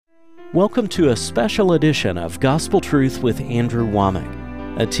Welcome to a special edition of Gospel Truth with Andrew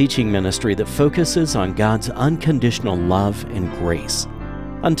Womack, a teaching ministry that focuses on God's unconditional love and grace.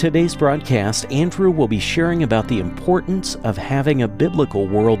 On today's broadcast, Andrew will be sharing about the importance of having a biblical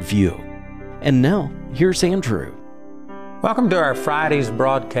worldview. And now, here's Andrew. Welcome to our Friday's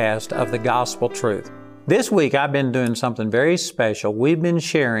broadcast of the Gospel Truth. This week I've been doing something very special. We've been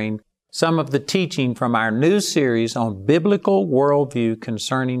sharing some of the teaching from our new series on biblical worldview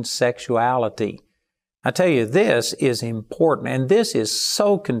concerning sexuality. I tell you, this is important, and this is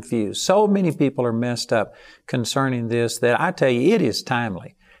so confused. So many people are messed up concerning this that I tell you, it is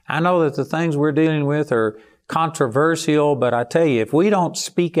timely. I know that the things we're dealing with are controversial, but I tell you, if we don't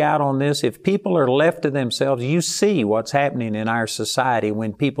speak out on this, if people are left to themselves, you see what's happening in our society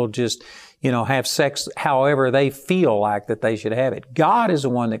when people just have sex however they feel like that they should have it. God is the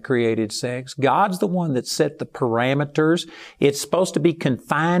one that created sex. God's the one that set the parameters. It's supposed to be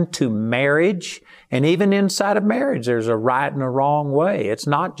confined to marriage. And even inside of marriage, there's a right and a wrong way. It's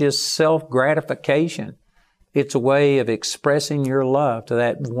not just self-gratification. It's a way of expressing your love to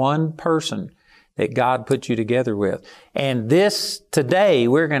that one person that God put you together with. And today,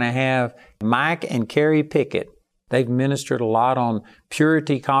 we're going to have Mike and Carrie Pickett. They've ministered a lot on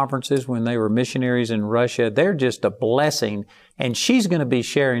purity conferences when they were missionaries in Russia. They're just a blessing. And she's going to be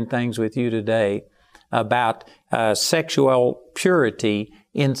sharing things with you today about sexual purity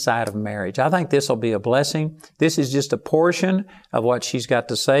inside of marriage. I think this will be a blessing. This is just a portion of what she's got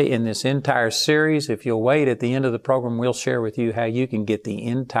to say in this entire series. If you'll wait at the end of the program, we'll share with you how you can get the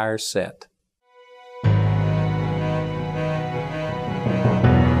entire set.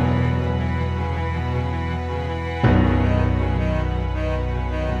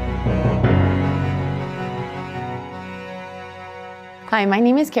 Hi, my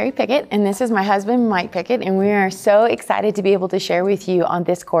name is Carrie Pickett, and this is my husband, Mike Pickett, and we are so excited to be able to share with you on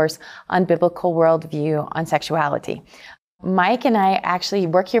this course on biblical worldview on sexuality. Mike and I actually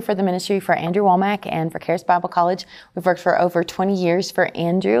work here for the ministry for Andrew Womack and for Charis Bible College. We've worked for over 20 years for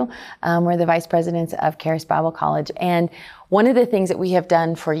Andrew. We're the vice presidents of Charis Bible College. And one of the things that we have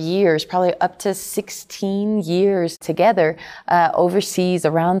done for years, probably up to 16 years together, overseas,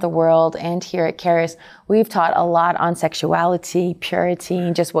 around the world, and here at Charis, we've taught a lot on sexuality, purity,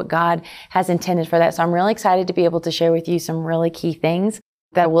 and just what God has intended for that. So I'm really excited to be able to share with you some really key things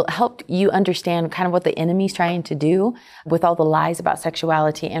that will help you understand kind of what the enemy's trying to do with all the lies about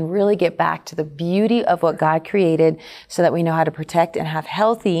sexuality and really get back to the beauty of what God created so that we know how to protect and have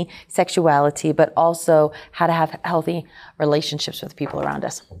healthy sexuality, but also how to have healthy relationships with people around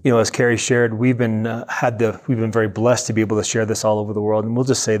us. As Carrie shared, we've been very blessed to be able to share this all over the world. And we'll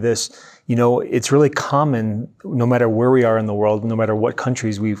just say this, it's really common, no matter where we are in the world, no matter what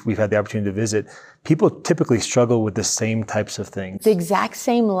countries we've had the opportunity to visit, people typically struggle with the same types of things. The exact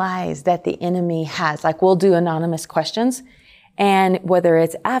same lies that the enemy has. Like, we'll do anonymous questions, and whether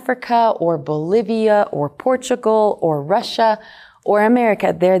it's Africa or Bolivia or Portugal or Russia or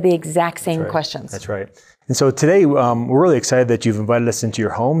America, they're the exact same questions. That's right. And so today, we're really excited that you've invited us into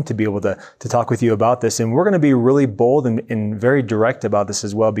your home to be able to talk with you about this. And we're going to be really bold and very direct about this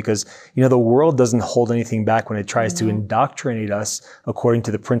as well, because, the world doesn't hold anything back when it tries to indoctrinate us according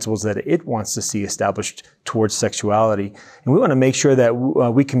to the principles that it wants to see established towards sexuality. And we want to make sure that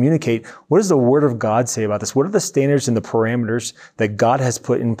we communicate, what does the Word of God say about this? What are the standards and the parameters that God has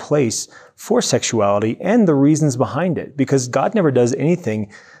put in place for sexuality and the reasons behind it? Because God never does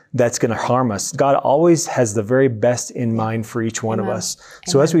anything that's going to harm us. God always has the very best in mind for each one of us.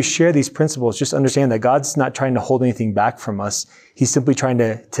 So as we share these principles, just understand that God's not trying to hold anything back from us. He's simply trying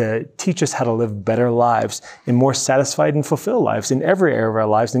to teach us how to live better lives and more satisfied and fulfilled lives in every area of our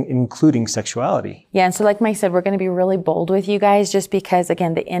lives, including sexuality. Yeah, and so like Mike said, we're going to be really bold with you guys just because,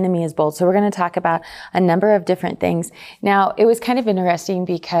 again, the enemy is bold. So we're going to talk about a number of different things. Now, it was kind of interesting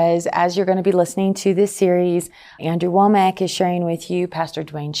because as you're going to be listening to this series, Andrew Womack is sharing with you, Pastor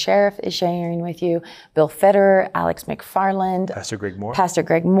Dwayne Sheriff is sharing with you, Bill Federer, Alex McFarland, Pastor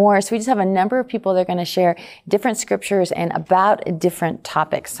Greg Moore. So we just have a number of people that are going to share different scriptures and about different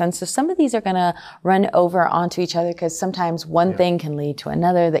topics. And so some of these are going to run over onto each other because sometimes one thing can lead to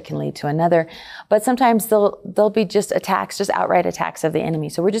another that can lead to another. But sometimes they'll be just attacks, just outright attacks of the enemy.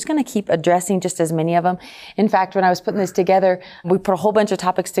 So we're just going to keep addressing just as many of them. In fact, when I was putting this together, we put a whole bunch of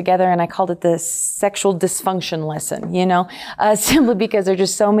topics together and I called it the sexual dysfunction lesson, simply because there are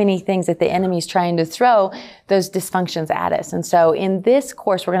just so so many things that the enemy's trying to throw those dysfunctions at us. And so in this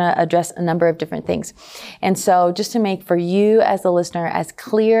course, we're going to address a number of different things. And so just to make for you as the listener as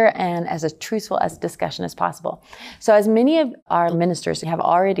clear and as truthful as discussion as possible. So as many of our ministers have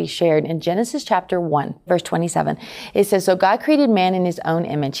already shared in Genesis chapter 1, verse 27, it says, so God created man in his own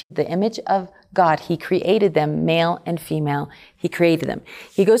image, the image of God, he created them, male and female, he created them.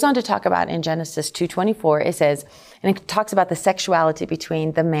 He goes on to talk about in Genesis 2:24, it says, and it talks about the sexuality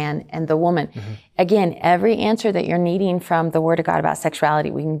between the man and the woman. Mm-hmm. Again, every answer that you're needing from the Word of God about sexuality,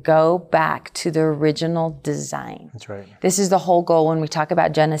 we can go back to the original design. That's right. This is the whole goal when we talk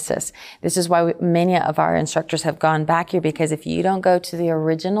about Genesis. This is why many of our instructors have gone back here, because if you don't go to the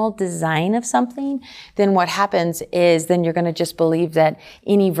original design of something, then what happens is then you're going to just believe that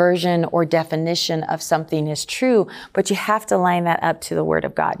any version or definition of something is true, but you have to line that up to the Word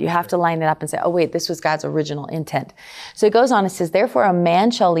of God. You have to line it up and say, oh wait, this was God's original intent. So it goes on, it says, therefore a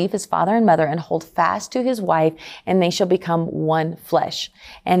man shall leave his father and mother and hold fast to his wife, and they shall become one flesh.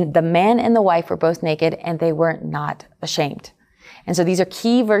 And the man and the wife were both naked, and they were not ashamed. And so these are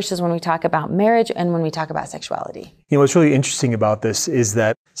key verses when we talk about marriage and when we talk about sexuality. You know, what's really interesting about this is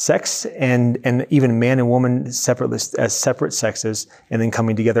that sex and even man and woman as separate sexes and then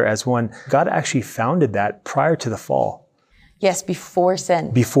coming together as one, God actually founded that prior to the fall. Yes, before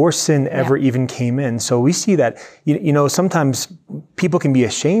sin. Before sin ever even came in. So we see that, you know, sometimes people can be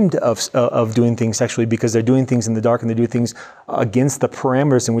ashamed of doing things sexually because they're doing things in the dark and they do things against the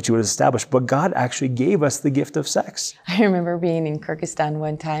parameters in which it was established. But God actually gave us the gift of sex. I remember being in Kyrgyzstan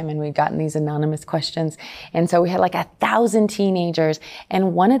one time and we'd gotten these anonymous questions. And so we had like 1,000 teenagers.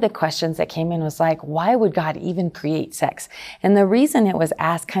 And one of the questions that came in was like, why would God even create sex? And the reason it was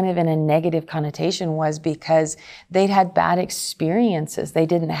asked kind of in a negative connotation was because they'd had bad experiences. They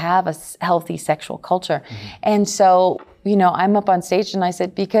didn't have a healthy sexual culture. Mm-hmm. And so, you know, I'm up on stage and I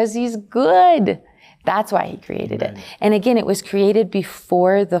said, because he's good. That's why he created it. And again, it was created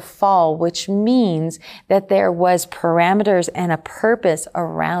before the fall, which means that there was parameters and a purpose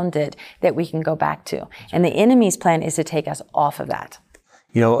around it that we can go back to. And the enemy's plan is to take us off of that.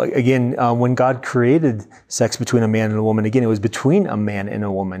 You know, again, when God created sex between a man and a woman, again, it was between a man and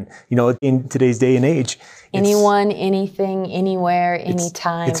a woman. You know, in today's day and age, anyone, anything, anywhere,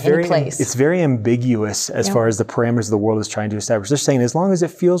 anytime, any place. It's very ambiguous as far as the parameters the world is trying to establish. They're saying as long as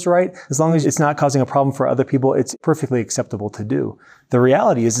it feels right, as long as it's not causing a problem for other people, it's perfectly acceptable to do. The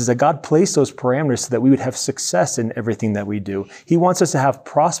reality is that God placed those parameters so that we would have success in everything that we do. He wants us to have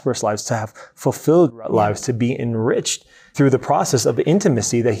prosperous lives, to have fulfilled lives, to be enriched through the process of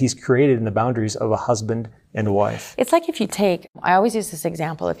intimacy that He's created in the boundaries of a husband and a wife. It's like if you take, I always use this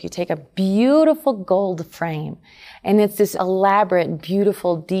example, if you take a beautiful gold frame, and it's this elaborate,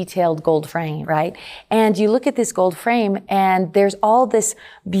 beautiful, detailed gold frame, right? And you look at this gold frame and there's all this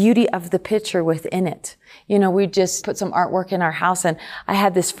beauty of the picture within it. You know, we just put some artwork in our house and I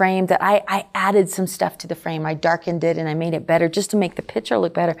had this frame that I added some stuff to the frame. I darkened it and I made it better just to make the picture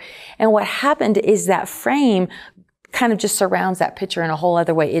look better. And what happened is that frame kind of just surrounds that picture in a whole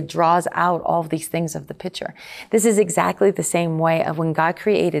other way. It draws out all of these things of the picture. This is exactly the same way of when God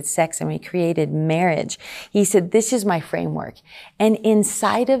created sex and we created marriage. He said, this is my framework. And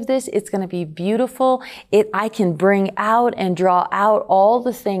inside of this, it's going to be beautiful. I can bring out and draw out all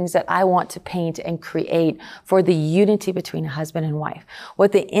the things that I want to paint and create for the unity between a husband and wife.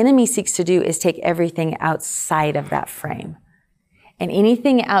 What the enemy seeks to do is take everything outside of that frame. And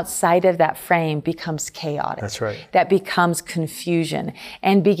anything outside of that frame becomes chaotic. That's right. That becomes confusion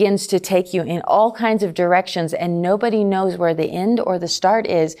and begins to take you in all kinds of directions, and nobody knows where the end or the start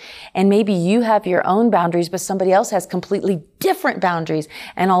is. And maybe you have your own boundaries, but somebody else has completely different boundaries.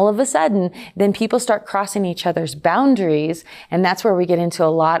 And all of a sudden, then people start crossing each other's boundaries. And that's where we get into a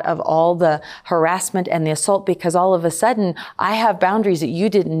lot of all the harassment and the assault, because all of a sudden I have boundaries that you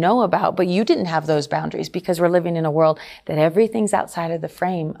didn't know about, but you didn't have those boundaries because we're living in a world that everything's outside of the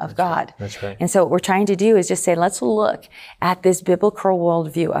frame of God. Right. That's right. And so what we're trying to do is just say, let's look at this biblical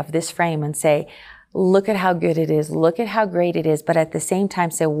worldview of this frame and say, look at how good it is. Look at how great it is. But at the same time,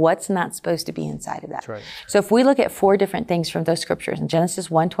 say what's not supposed to be inside of that. That's right. So if we look at 4 different things from those scriptures in Genesis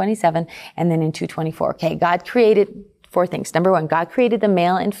 1:27 and then in 2:24, okay, God created 4 things. Number 1, God created the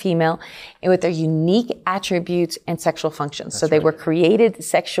male and female with their unique attributes and sexual functions. So they were created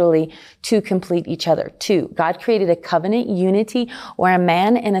sexually to complete each other. 2, God created a covenant unity where a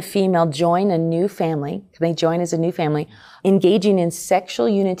man and a female join a new family. They join as a new family, engaging in sexual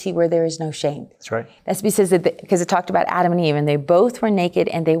unity where there is no shame. That's right. That's because it talked about Adam and Eve, and they both were naked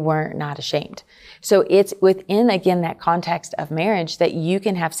and they were not ashamed. So it's within, again, that context of marriage that you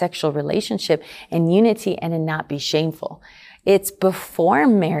can have sexual relationship and unity and it not be shameful. It's before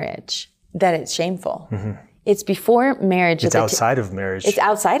marriage that it's shameful. It's before marriage. It's outside of marriage. It's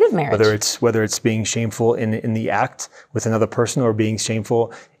outside of marriage. Whether it's being shameful in the act with another person, or being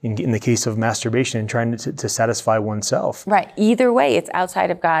shameful in the case of masturbation and trying to satisfy oneself. Right. Either way, it's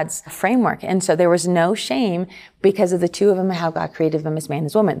outside of God's framework. And so there was no shame because of the two of them, how God created them as man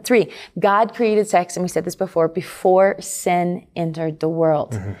and woman. 3, God created sex, and we said this before sin entered the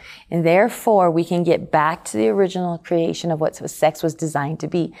world. And therefore, we can get back to the original creation of what sex was designed to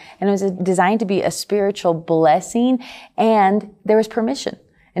be. And it was designed to be a spiritual blessing, and there was permission.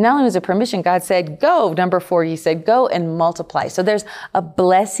 And not only was it permission, God said, go. Number 4, he said, go and multiply. So there's a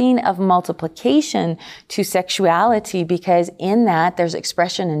blessing of multiplication to sexuality, because in that there's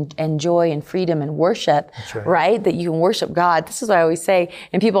expression and joy and freedom and worship, right? That you can worship God. This is what I always say.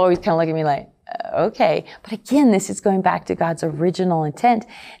 And people always kind of look at me like, okay. But again, this is going back to God's original intent,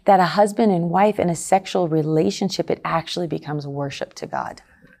 that a husband and wife in a sexual relationship, it actually becomes worship to God.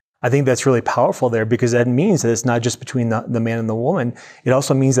 I think that's really powerful there, because that means that it's not just between the man and the woman. It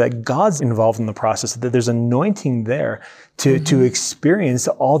also means that God's involved in the process, that there's anointing there to experience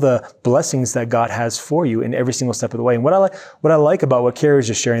all the blessings that God has for you in every single step of the way. And what I like about what Carrie was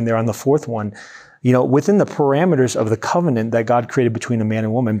just sharing there on the 4th one, within the parameters of the covenant that God created between a man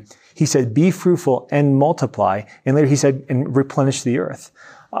and woman, he said, be fruitful and multiply. And later he said, and replenish the earth.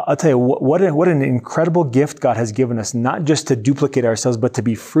 I'll tell you, what an incredible gift God has given us, not just to duplicate ourselves, but to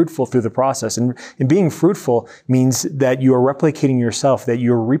be fruitful through the process. And being fruitful means that you are replicating yourself, that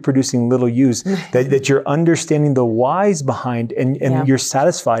you're reproducing little yous, that you're understanding the whys behind, and you're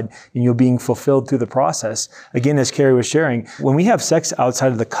satisfied, and you're being fulfilled through the process. Again, as Carrie was sharing, when we have sex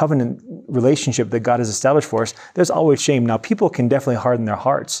outside of the covenant relationship that God has established for us, there's always shame. Now, people can definitely harden their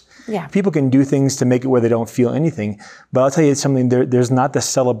hearts. Yeah. People can do things to make it where they don't feel anything. But I'll tell you something, there's not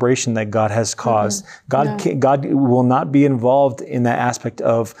the celebration that God has caused. God will not be involved in that aspect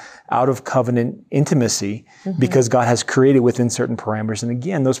of out of covenant intimacy, because God has created within certain parameters. And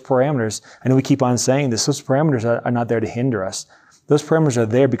again, those parameters, I know we keep on saying this, those parameters are not there to hinder us. Those parameters are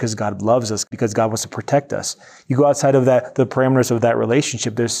there because God loves us, because God wants to protect us. You go outside of that, the parameters of that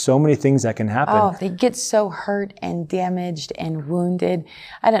relationship, there's so many things that can happen. Oh, they get so hurt and damaged and wounded.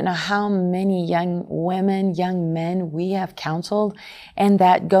 I don't know how many young women, young men we have counseled, and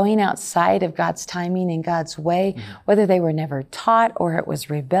that going outside of God's timing and God's way, whether they were never taught or it was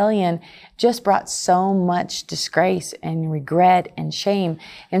rebellion, just brought so much disgrace and regret and shame.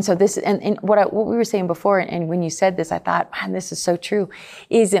 And so this, and what we were saying before, and when you said this, I thought, man, this is so true,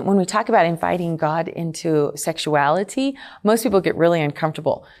 is that when we talk about inviting God into sexuality, most people get really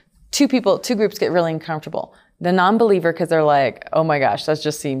uncomfortable. Two groups get really uncomfortable. The non-believer, because they're like, oh my gosh, that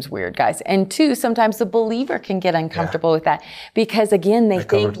just seems weird, guys. And 2, sometimes the believer can get uncomfortable with that, because again, they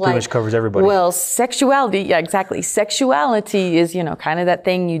think pretty much covers everybody. Well, sexuality, yeah, exactly. Sexuality is, kind of that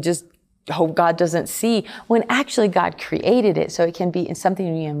thing you just hope God doesn't see, when actually God created it, so it can be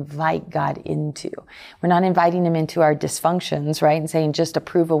something we invite God into. We're not inviting him into our dysfunctions, right, and saying, just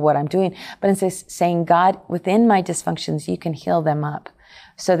approve of what I'm doing, but instead saying, God, within my dysfunctions, you can heal them up,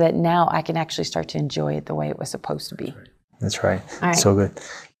 so that now I can actually start to enjoy it the way it was supposed to be. That's right. So good.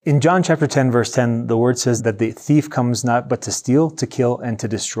 In John chapter 10, verse 10, the word says that the thief comes not but to steal, to kill, and to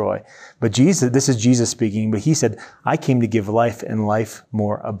destroy. But Jesus, this is Jesus speaking, but he said, I came to give life, and life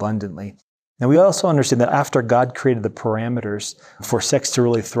more abundantly. Now, we also understand that after God created the parameters for sex to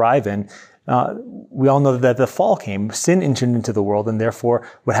really thrive in, we all know that the fall came, sin entered into the world, and therefore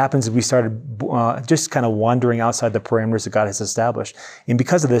what happens is we started just kind of wandering outside the parameters that God has established. And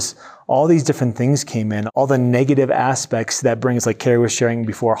because of this, all these different things came in, all the negative aspects that brings, like Carrie was sharing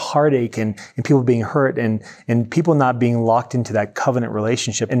before, heartache and people being hurt and people not being locked into that covenant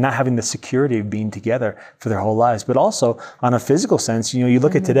relationship and not having the security of being together for their whole lives. But also on a physical sense, you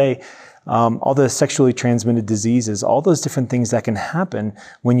look at today, all the sexually transmitted diseases, all those different things that can happen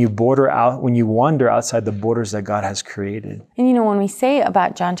when you wander outside the borders that God has created. And when we say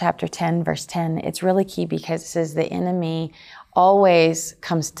about John chapter 10, verse 10, it's really key, because it says the enemy always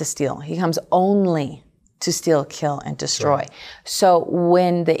comes to steal. He comes only to steal, kill, and destroy. Right. So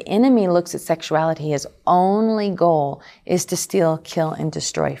when the enemy looks at sexuality, his only goal is to steal, kill, and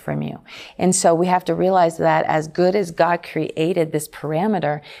destroy from you. And so we have to realize that as good as God created this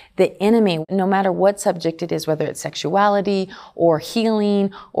parameter, the enemy, no matter what subject it is, whether it's sexuality or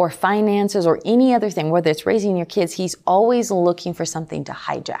healing or finances or any other thing, whether it's raising your kids, he's always looking for something to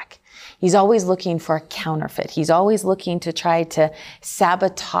hijack. He's always looking for a counterfeit. He's always looking to try to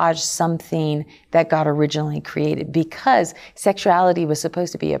sabotage something that God originally created, because sexuality was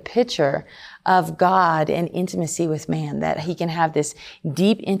supposed to be a picture of God and intimacy with man, that he can have this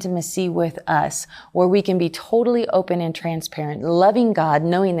deep intimacy with us where we can be totally open and transparent, loving God,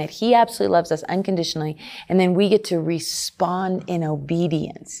 knowing that he absolutely loves us unconditionally, and then we get to respond in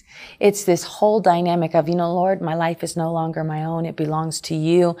obedience. It's this whole dynamic of, Lord, my life is no longer my own. It belongs to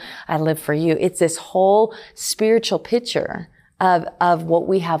you. I live for you. It's this whole spiritual picture of what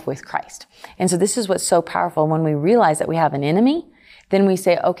we have with Christ. And so this is what's so powerful. When we realize that we have an enemy, then we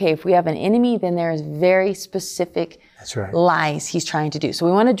say, okay, if we have an enemy, then there's very specific lies he's trying to do. So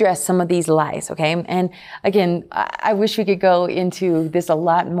we want to address some of these lies, okay? And again, I wish we could go into this a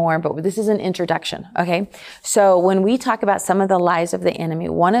lot more, but this is an introduction, okay? So when we talk about some of the lies of the enemy,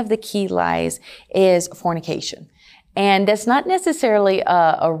 one of the key lies is fornication. And that's not necessarily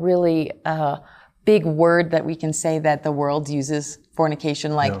a really big word that we can say that the world uses,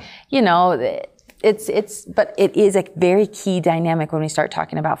 fornication, like, but it is a very key dynamic when we start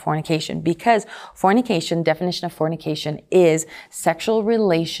talking about fornication, because fornication, definition of fornication, is sexual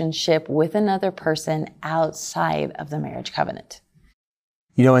relationship with another person outside of the marriage covenant.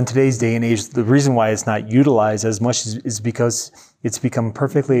 In today's day and age, the reason why it's not utilized as much is because it's become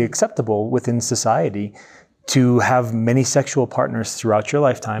perfectly acceptable within society to have many sexual partners throughout your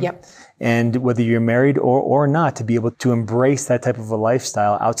lifetime. Yep. And whether you're married or not, to be able to embrace that type of a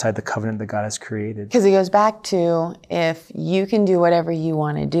lifestyle outside the covenant that God has created. Because it goes back to, if you can do whatever you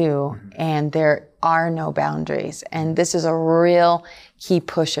want to do, and there are no boundaries. And this is a real key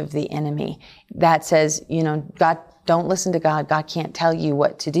push of the enemy that says, God, don't listen to God. God can't tell you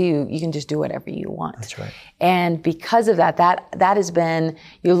what to do. You can just do whatever you want. That's right. And because of that has been,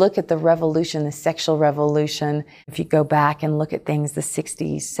 you look at the revolution, the sexual revolution, if you go back and look at things, the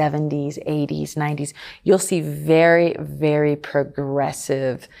 60s, 70s, 80s, 90s, you'll see very, very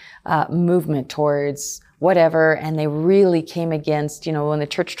progressive movement towards whatever, and they really came against, when the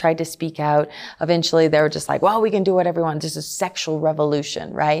church tried to speak out, eventually they were just like, well, we can do whatever we want. This is a sexual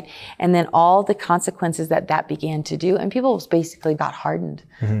revolution, right? And then all the consequences that began to do, and people basically got hardened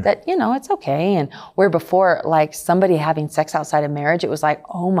that, it's okay. And where before, like, somebody having sex outside of marriage, it was like,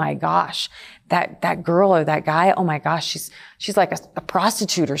 oh my gosh, that girl or that guy, oh my gosh, she's like a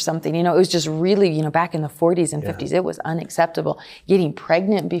prostitute or something. It was just really, back in the 40s and 50s, it was unacceptable. Getting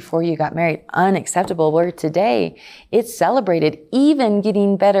pregnant before you got married, unacceptable. Where today, it's celebrated, even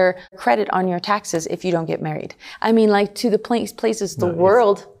getting better credit on your taxes if you don't get married. I mean, like, to the places, the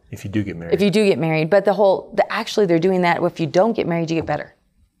world. If you do get married. If you do get married. But actually they're doing that. If you don't get married, you get better.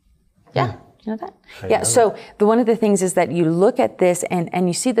 Yeah. You know that? Yeah. So one of the things is that you look at this and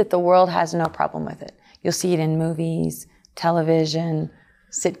you see that the world has no problem with it. You'll see it in movies, television,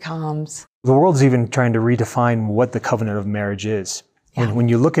 sitcoms. The world's even trying to redefine what the covenant of marriage is. Yeah. When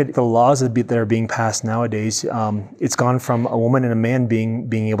you look at the laws that are being passed nowadays, it's gone from a woman and a man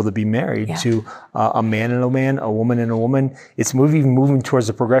being able to be married to a man and a man, a woman and a woman. It's moving towards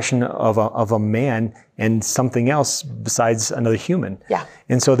the progression of a man and something else besides another human. Yeah.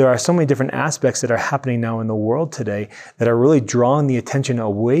 And so there are so many different aspects that are happening now in the world today that are really drawing the attention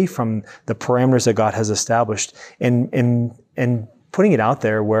away from the parameters that God has established and putting it out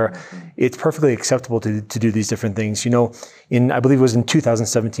there where it's perfectly acceptable to do these different things. I believe it was in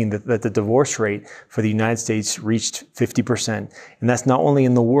 2017 that the divorce rate for the United States reached 50%. And that's not only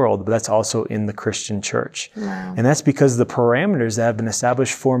in the world, but that's also in the Christian church. Wow. And that's because the parameters that have been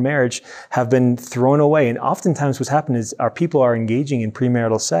established for marriage have been thrown away. And oftentimes what's happened is our people are engaging in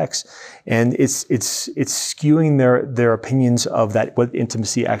premarital sex, and it's skewing their opinions of what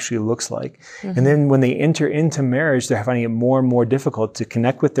intimacy actually looks like. Mm-hmm. And then when they enter into marriage, they're finding it more and more difficult to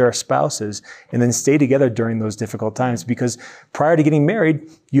connect with their spouses and then stay together during those difficult times, because prior to getting married,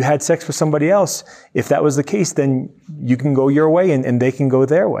 you had sex with somebody else. If that was the case, then you can go your way and they can go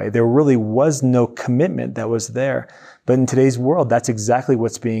their way. There really was no commitment that was there. But in today's world, that's exactly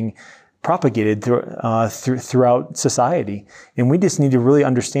what's being propagated throughout society. And we just need to really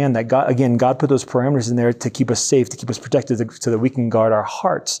understand that God put those parameters in there to keep us safe, to keep us protected, so that we can guard our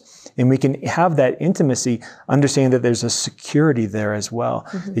hearts. And we can have that intimacy, understanding that there's a security there as well,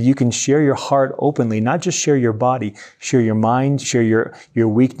 that you can share your heart openly, not just share your body, share your mind, share your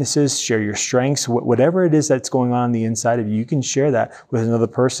weaknesses, share your strengths, whatever it is that's going on the inside of you, you can share that with another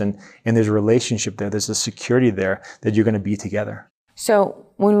person. And there's a relationship there. There's a security there that you're going to be together. So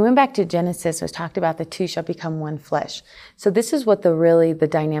when we went back to Genesis, it was talked about the two shall become one flesh. So this is what the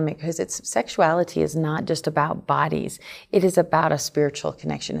dynamic, because sexuality is not just about bodies. It is about a spiritual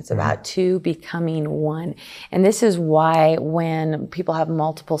connection. It's about two becoming one. And this is why when people have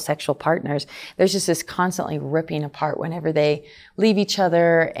multiple sexual partners, there's just this constantly ripping apart whenever they leave each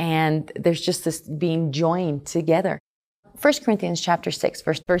other, and there's just this being joined together. 1 Corinthians chapter 6,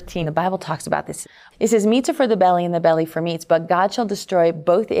 verse 13, the Bible talks about this. It says, meats are for the belly and the belly for meats, but God shall destroy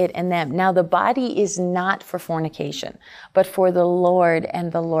both it and them. Now the body is not for fornication, but for the Lord,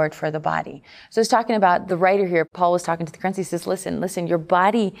 and the Lord for the body. So it's talking about the writer here. Paul was talking to the Corinthians. He says, listen, your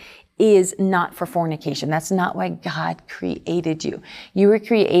body is not for fornication. That's not why God created you. You were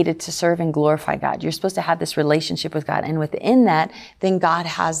created to serve and glorify God. You're supposed to have this relationship with God. And within that, then God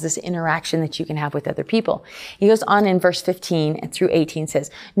has this interaction that you can have with other people. He goes on in verse 15 through 18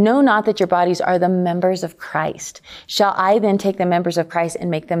 says, know not that your bodies are the members of Christ. Shall I then take the members of Christ and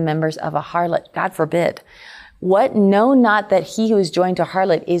make them members of a harlot? God forbid. What? Know not that he who is joined to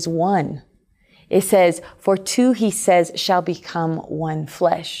harlot is one. It says, for two, he says, shall become one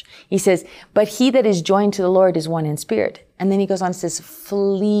flesh. He says, but he that is joined to the Lord is one in spirit. And then he goes on and says,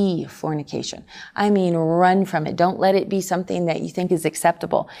 flee fornication. I mean, run from it. Don't let it be something that you think is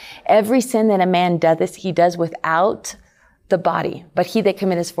acceptable. Every sin that a man does, he does without the body. But he that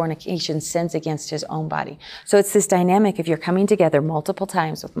committeth fornication sins against his own body. So it's this dynamic if you're coming together multiple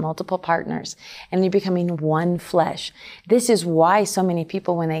times with multiple partners and you're becoming one flesh. This is why so many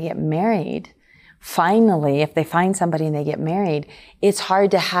people, when they get married, finally, if they find somebody and they get married, it's hard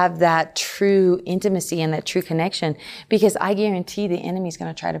to have that true intimacy and that true connection, because I guarantee the enemy's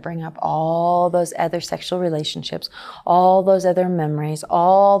going to try to bring up all those other sexual relationships, all those other memories,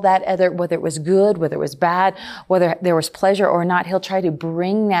 all that other, whether it was good, whether it was bad, whether there was pleasure or not. He'll try to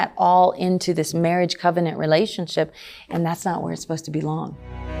bring that all into this marriage covenant relationship, and that's not where it's supposed to belong.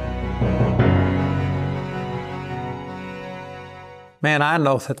 Man, I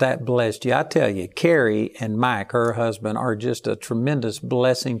know that blessed you. I tell you, Carrie and Mike, her husband, are just a tremendous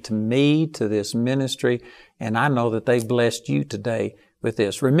blessing to me, to this ministry, and I know that they blessed you today with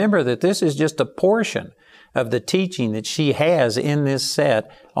this. Remember that this is just a portion of the teaching that she has in this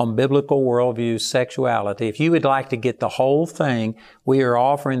set on biblical worldview, sexuality. If you would like to get the whole thing, we are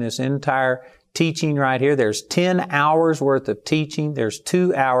offering this entire teaching right here. There's 10 hours worth of teaching. There's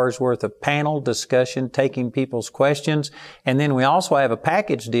 2 hours worth of panel discussion, taking people's questions. And then we also have a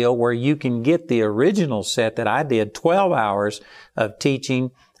package deal where you can get the original set that I did, 12 hours of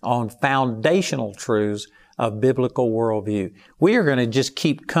teaching on foundational truths of biblical worldview. We are going to just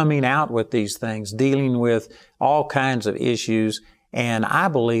keep coming out with these things, dealing with all kinds of issues. And I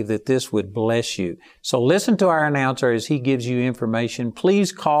believe that this would bless you. So listen to our announcer as he gives you information.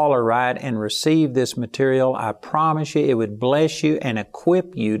 Please call or write and receive this material. I promise you it would bless you and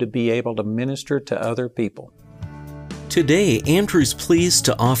equip you to be able to minister to other people. Today, Andrew's pleased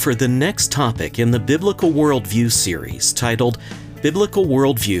to offer the next topic in the Biblical Worldview series titled Biblical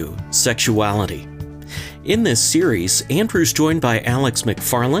Worldview, Sexuality. In this series, Andrew's joined by Alex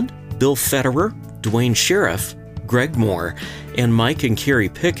McFarland, Bill Federer, Dwayne Sheriff, Greg Moore, and Mike and Carrie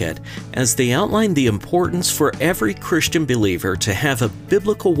Pickett as they outline the importance for every Christian believer to have a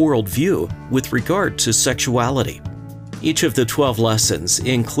biblical worldview with regard to sexuality. Each of the 12 lessons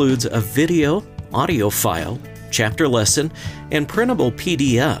includes a video, audio file, chapter lesson, and printable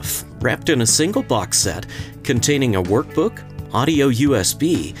PDF wrapped in a single box set containing a workbook, audio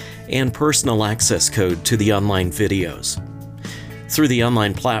USB, and personal access code to the online videos. Through the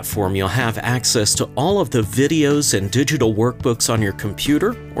online platform, you'll have access to all of the videos and digital workbooks on your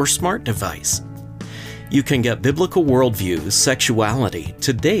computer or smart device. You can get Biblical Worldview, Sexuality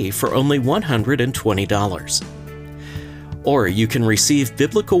today for only $120. Or you can receive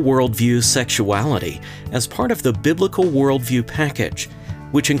Biblical Worldview, Sexuality as part of the Biblical Worldview package,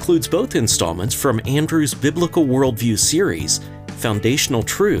 which includes both installments from Andrew's Biblical Worldview series, Foundational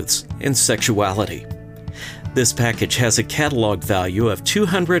Truths and Sexuality. This package has a catalog value of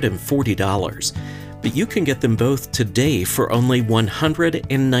 $240, but you can get them both today for only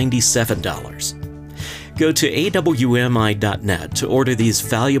 $197. Go to awmi.net to order these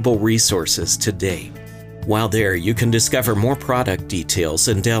valuable resources today. While there, you can discover more product details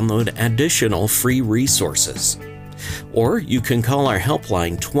and download additional free resources. Or you can call our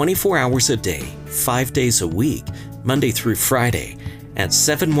helpline 24 hours a day, 5 days a week, Monday through Friday, at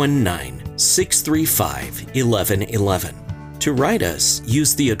 719-635-1111. To write us,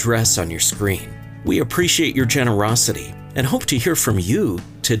 use the address on your screen. We appreciate your generosity and hope to hear from you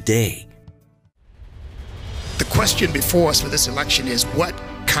today. The question before us for this election is, what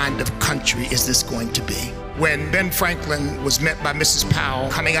kind of country is this going to be? When Ben Franklin was met by Mrs. Powell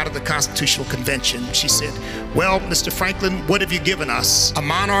coming out of the Constitutional Convention, she said, "Well, Mr. Franklin, what have you given us, a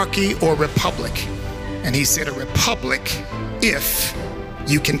monarchy or a republic?" And he said, "A republic if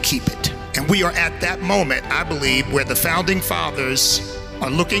you can keep it." And we are at that moment, I believe, where the founding fathers are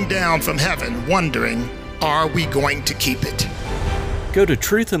looking down from heaven wondering, are we going to keep it? Go to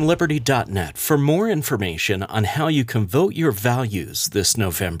truthandliberty.net for more information on how you can vote your values this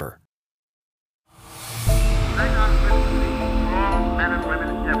November.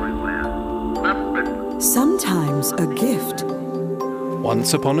 Sometimes a gift.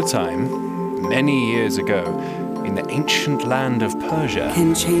 Once upon a time, many years ago, in the ancient land of Persia,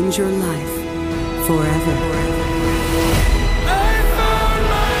 Can change your life forever.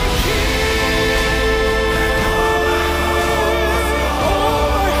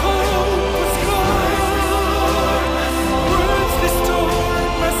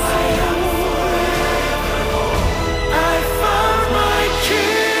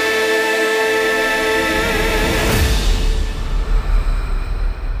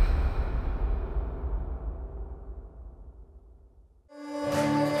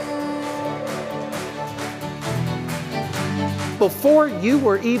 Before you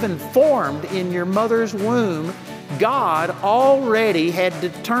were even formed in your mother's womb, God already had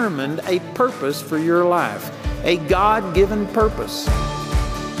determined a purpose for your life, a God-given purpose.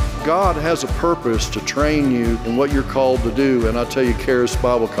 God has a purpose to train you in what you're called to do, and I tell you, Charis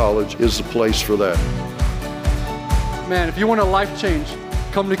Bible College is the place for that. Man, if you want a life change,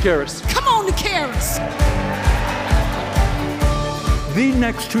 come to Charis. Come on to Charis! The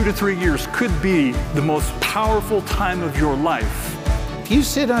next 2 to 3 years could be the most powerful time of your life. If you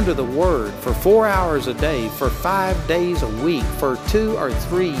sit under the Word for 4 hours a day, for 5 days a week, for 2 or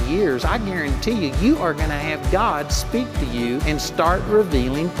 3 years, I guarantee you, you are going to have God speak to you and start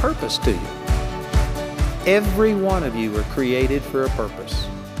revealing purpose to you. Every one of you are created for a purpose.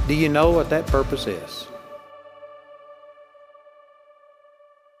 Do you know what that purpose is?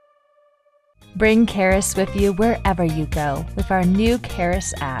 Bring Charis with you wherever you go with our new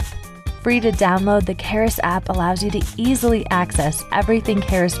Charis app. Free to download, the Charis app allows you to easily access everything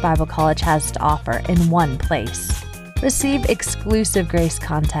Charis Bible College has to offer in one place. Receive exclusive grace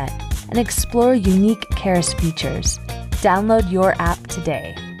content and explore unique Charis features. Download your app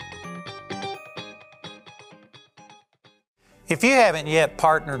today. If you haven't yet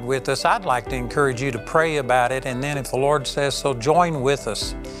partnered with us, I'd like to encourage you to pray about it, and then if the Lord says so, join with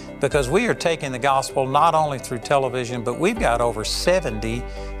us. Because we are taking the gospel not only through television, but we've got over 70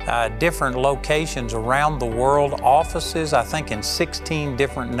 different locations around the world, offices, I think in 16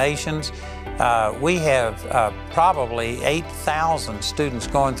 different nations. We have probably 8,000 students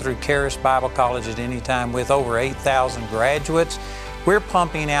going through Charis Bible College at any time with over 8,000 graduates. We're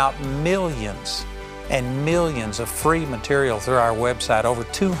pumping out millions and millions of free material through our website, over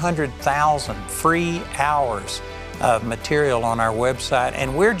 200,000 free hours of material on our website,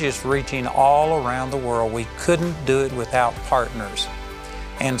 and we're just reaching all around the world. We couldn't do it without partners.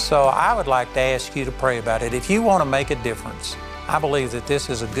 And so I would like to ask you to pray about it. If you want to make a difference, I believe that this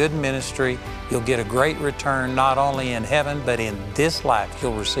is a good ministry. You'll get a great return, not only in heaven, but in this life,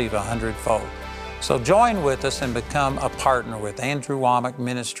 you'll receive 100-fold. So join with us and become a partner with Andrew Womack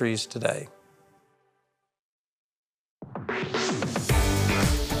Ministries today.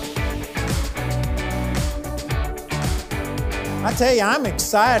 I tell you, I'm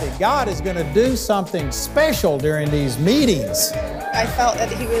excited. God is going to do something special during these meetings. I felt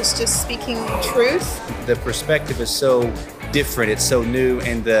that he was just speaking truth. The perspective is so different, it's so new,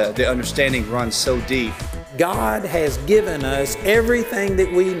 and the understanding runs so deep. God has given us everything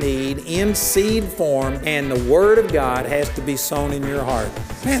that we need in seed form, and the Word of God has to be sown in your heart.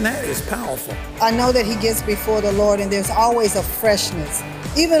 Man, that is powerful. I know that he gets before the Lord, and there's always a freshness,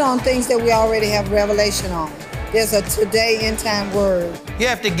 even on things that we already have revelation on. There's a today end time word. You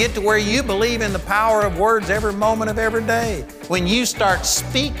have to get to where you believe in the power of words every moment of every day. When you start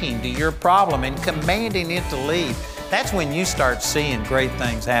speaking to your problem and commanding it to leave, that's when you start seeing great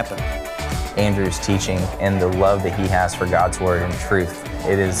things happen. Andrew's teaching and the love that he has for God's Word and truth,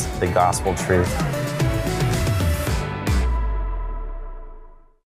 it is the gospel truth.